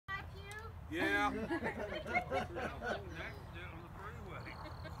Yeah. Next, do it on the freeway.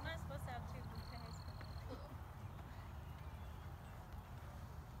 I'm not supposed to have two bouquets.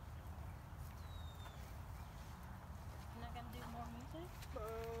 You're not gonna do more music?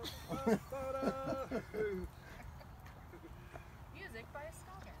 Music by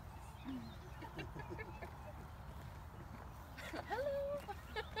Scoggins. Hello!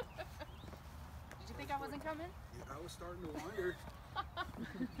 Did you think I wasn't coming? I was starting to wonder. I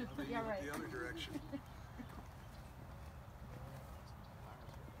mean, Yeah, right. the other direction.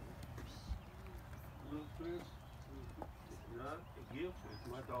 Look, Chris, not a gift, it's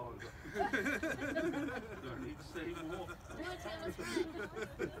my dog. Do I need to say more? Do it, Tim. It's fine.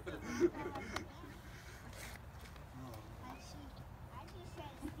 I just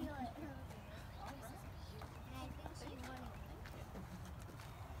tried to steal it earlier. And I think she won it.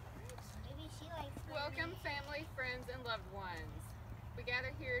 Maybe she likes it. Welcome, family, friends, and loved ones. We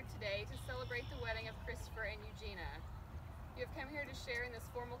gather here today to celebrate the wedding of Christopher and Eugina. You have come here to share in this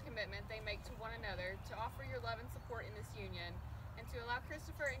formal commitment they make to one another, to offer your love and support in this union, and to allow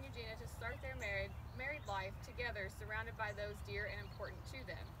Christopher and Eugina to start their married life together, surrounded by those dear and important to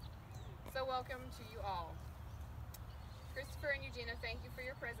them. So welcome to you all. Christopher and Eugina, thank you for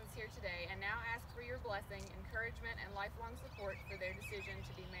your presence here today, and now ask for your blessing, encouragement, and lifelong support for their decision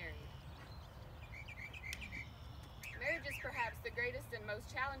to be married. Marriage is perhaps the greatest and most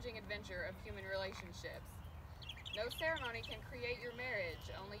challenging adventure of human relationships. No ceremony can create your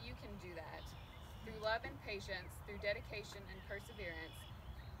marriage, only you can do that. Through love and patience, through dedication and perseverance,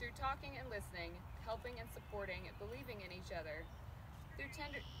 through talking and listening, helping and supporting, believing in each other, through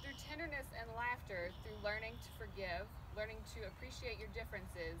tenderness and laughter, through learning to forgive, learning to appreciate your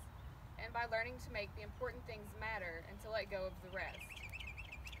differences, and by learning to make the important things matter and to let go of the rest.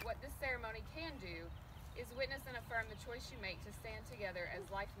 What this ceremony can do is witness and affirm the choice you make to stand together as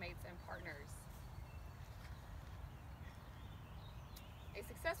life mates and partners. A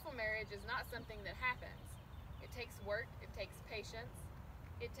successful marriage is not something that happens. It takes work, it takes patience,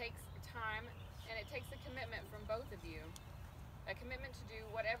 it takes time, and it takes a commitment from both of you. A commitment to do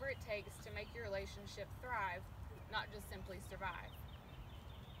whatever it takes to make your relationship thrive, not just simply survive.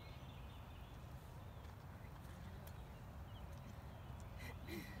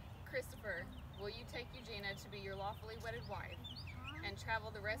 Christopher, will you take Eugina to be your lawfully wedded wife and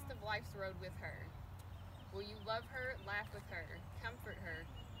travel the rest of life's road with her? Will you love her, laugh with her, comfort her,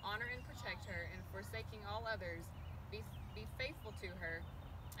 honor and protect her, and forsaking all others, be faithful to her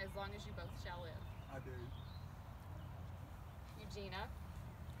as long as you both shall live? I do. Eugina,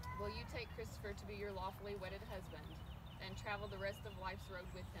 will you take Christopher to be your lawfully wedded husband and travel the rest of life's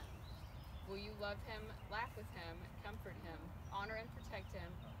road with him? Will you love him, laugh with him, comfort him, honor and protect him,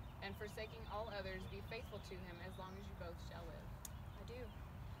 and forsaking all others, be faithful to him as long as you both shall live? I do.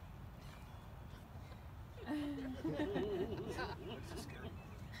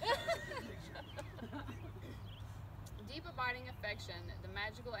 Deep abiding affection, the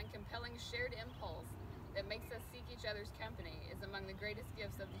magical and compelling shared impulse that makes us seek each other's company, is among the greatest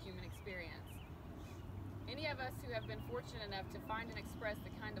gifts of the human experience. Any of us who have been fortunate enough to find and express the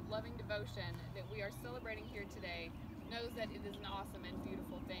kind of loving devotion that we are celebrating here today knows that it is an awesome and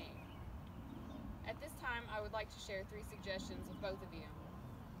beautiful thing. At this time, I would like to share 3 suggestions with both of you.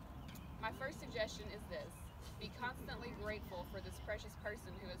 My first suggestion is this: be constantly grateful for this precious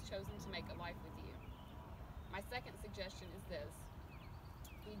person who has chosen to make a life with you. My second suggestion is this: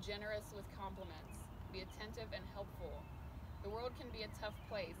 be generous with compliments, be attentive and helpful. The world can be a tough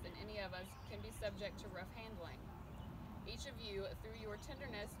place, and any of us can be subject to rough handling. Each of you, through your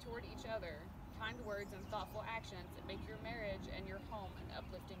tenderness toward each other, kind words and thoughtful actions, make your marriage and your home an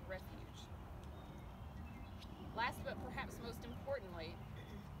uplifting refuge. Last but perhaps most importantly,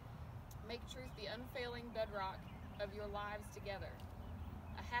 make truth the unfailing bedrock of your lives together.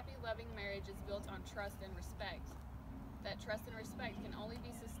 A happy, loving marriage is built on trust and respect. That trust and respect can only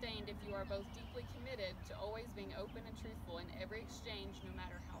be sustained if you are both deeply committed to always being open and truthful in every exchange, no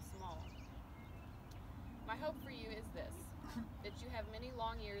matter how small. My hope for you is this: that you have many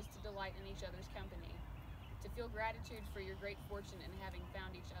long years to delight in each other's company, to feel gratitude for your great fortune in having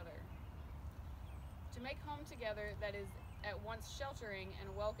found each other, to make home together that is at once sheltering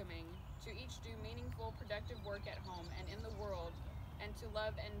and welcoming, to each do meaningful, productive work at home and in the world, and to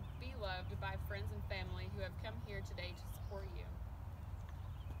love and be loved by friends and family who have come here today to support you.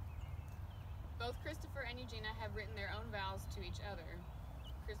 Both Christopher and Eugina have written their own vows to each other.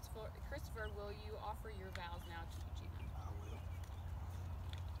 Christopher, will you offer your vows now to Eugina? I will.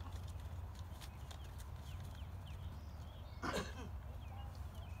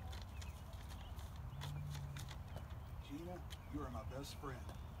 Gina, you are my best friend.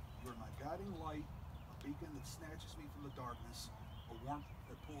 You are my guiding light, a beacon that snatches me from the darkness, a warmth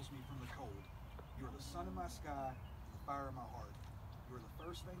that pulls me from the cold. You are the sun in my sky and the fire in my heart. You are the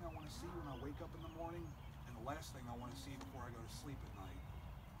first thing I want to see when I wake up in the morning and the last thing I want to see before I go to sleep at night.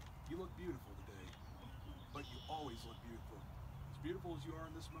 You look beautiful today, but you always look beautiful. As beautiful as you are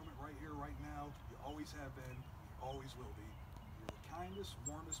in this moment right here, right now, you always have been, you always will be. You're the kindest,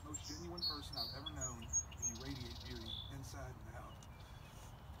 warmest, most genuine person I've ever known, and you radiate beauty inside and out.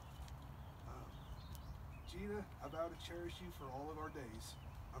 Gina, I vow to cherish you for all of our days.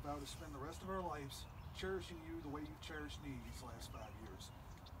 I vow to spend the rest of our lives cherishing you the way you've cherished me these last 5 years.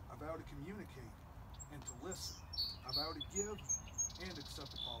 I vow to communicate and to listen. I vow to give and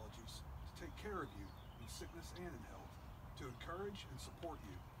accept apologies, to take care of you in sickness and in health, to encourage and support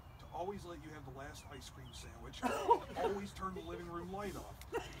you, to always let you have the last ice cream sandwich, always turn the living room light off.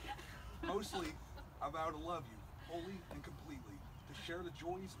 Mostly, I vow to love you wholly and completely, to share the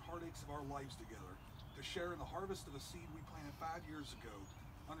joys and heartaches of our lives together, to share in the harvest of a seed we planted 5 years ago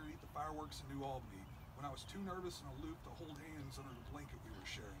underneath the fireworks in New Albany, when I was too nervous and aloof to hold hands under the blanket we were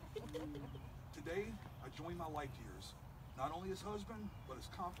sharing. Today, I join my life years, not only as husband, but as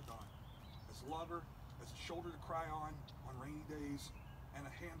confidant, as lover, as a shoulder to cry on rainy days, and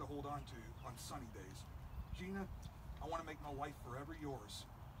a hand to hold on to on sunny days. Gina, I want to make my life forever yours,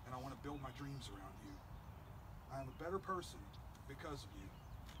 and I want to build my dreams around you. I am a better person because of you.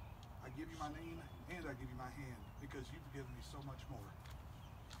 I give you my name and I give you my hand because you've given me so much more.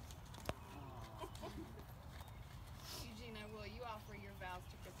 Eugina, will you offer your vows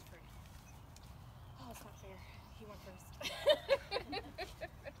to Christopher? Oh, it's not fair. He went first.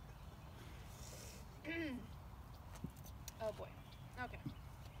 Oh boy. Okay.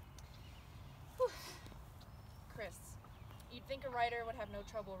 Whew. Chris, you'd think a writer would have no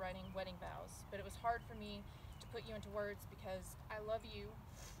trouble writing wedding vows, but it was hard for me to put you into words because I love you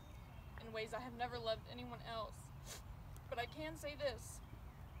in ways I have never loved anyone else. But I can say this.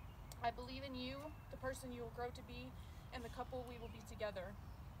 I believe in you, the person you will grow to be, and the couple we will be together.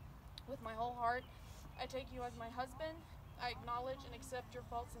 With my whole heart, I take you as my husband. I acknowledge and accept your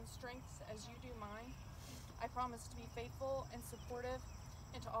faults and strengths as you do mine. I promise to be faithful and supportive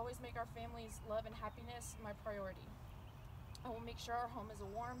and to always make our family's love and happiness my priority. I will make sure our home is a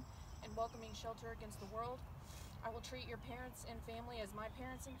warm and welcoming shelter against the world. I will treat your parents and family as my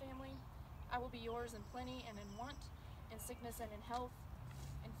parents and family. I will be yours in plenty and in want, in sickness and in health,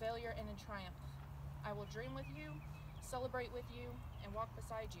 in failure and in triumph. I will dream with you, celebrate with you, and walk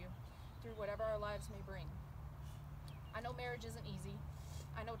beside you through whatever our lives may bring. I know marriage isn't easy.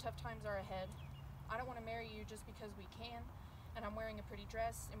 I know tough times are ahead. I don't want to marry you just because we can, and I'm wearing a pretty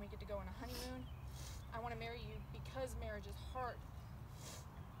dress and we get to go on a honeymoon. I want to marry you because marriage is hard.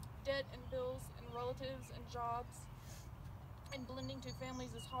 Debt and bills and relatives and jobs and blending two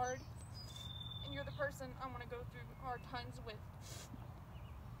families is hard. And you're the person I want to go through hard times with.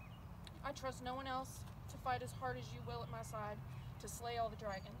 I trust no one else to fight as hard as you will at my side to slay all the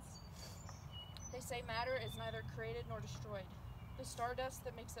dragons. They say matter is neither created nor destroyed. The stardust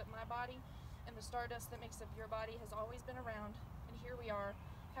that makes up my body and the stardust that makes up your body has always been around, and here we are,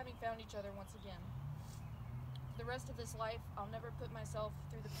 having found each other once again. For the rest of this life, I'll never put myself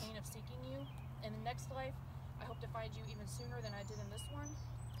through the pain of seeking you. In the next life, I hope to find you even sooner than I did in this one,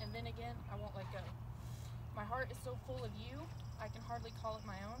 and then again, I won't let go. My heart is so full of you, I can hardly call it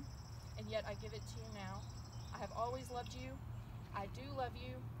my own, and yet I give it to you now. I have always loved you, I do love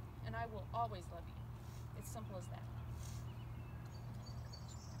you, and I will always love you. It's simple as that.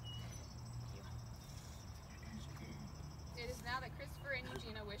 It is now that Christopher and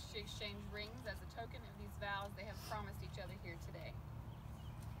Eugina wish to exchange rings as a token of these vows they have promised each other here today.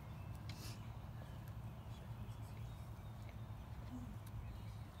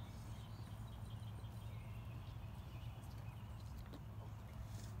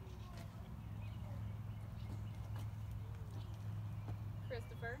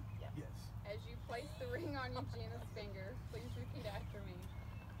 Christopher, Yes. as you place the ring on Eugina's finger, please repeat after me.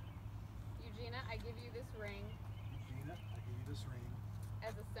 Eugina, I give you this ring Eugina, I give you this ring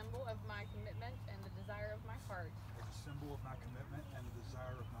as a symbol of my commitment and the desire of my heart. as a symbol of my commitment and the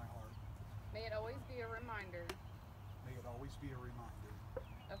desire of my heart. May it always be a reminder May it always be a reminder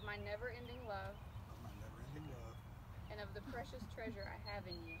of my never-ending love of my never-ending love and of the precious treasure I have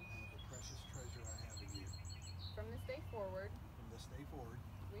in you. and of the precious treasure I have in you. From this day forward, From this day forward,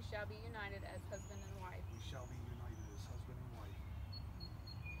 we shall be united as husband and wife. we shall be united as husband and wife.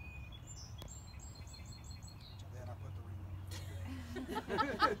 Then I put the ring on your finger.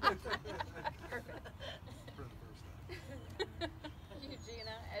 Perfect. For the first time.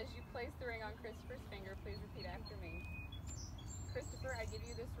 Eugina, as you place the ring on Christopher's finger, please repeat after me. Christopher, I give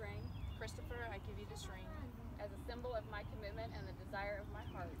you this ring Christopher, I give you this ring as a symbol of my commitment and the desire of my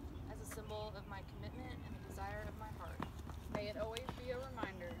heart. as a symbol of my commitment and the desire of my heart. May it always be a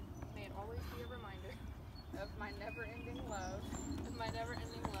reminder May it always be a reminder of my never-ending love of my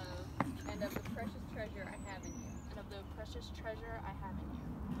never-ending love and of the precious treasure I have in you. and of the precious treasure I have in you.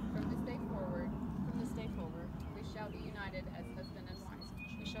 From this day forward, From this day forward, we shall be united as husband and wife.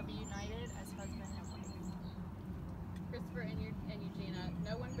 we shall be united as husband and wife. Christopher and Eugina,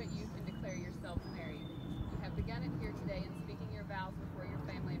 no one but you can declare yourselves married. You have begun it here today in speaking your vows before your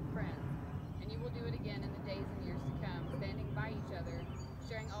family and friends, and you will do it again in the days and years to come, standing by each other,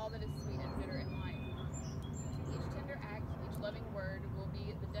 sharing all that is sweet and bitter in life. Each tender act, each loving word will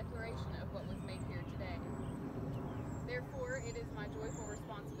be the declaration of what was made here today. Therefore, it is my joyful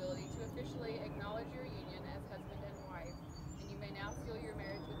responsibility to officially acknowledge your union as husband and wife, and you may now seal your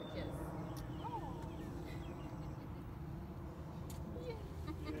marriage with a kiss.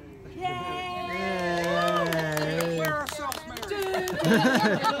 Declare ourselves married. It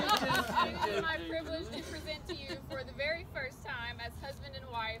is my privilege to present to you for the very first time as husband and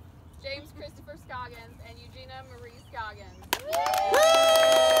wife, James Christopher Scoggins and Eugina Marie Scoggins.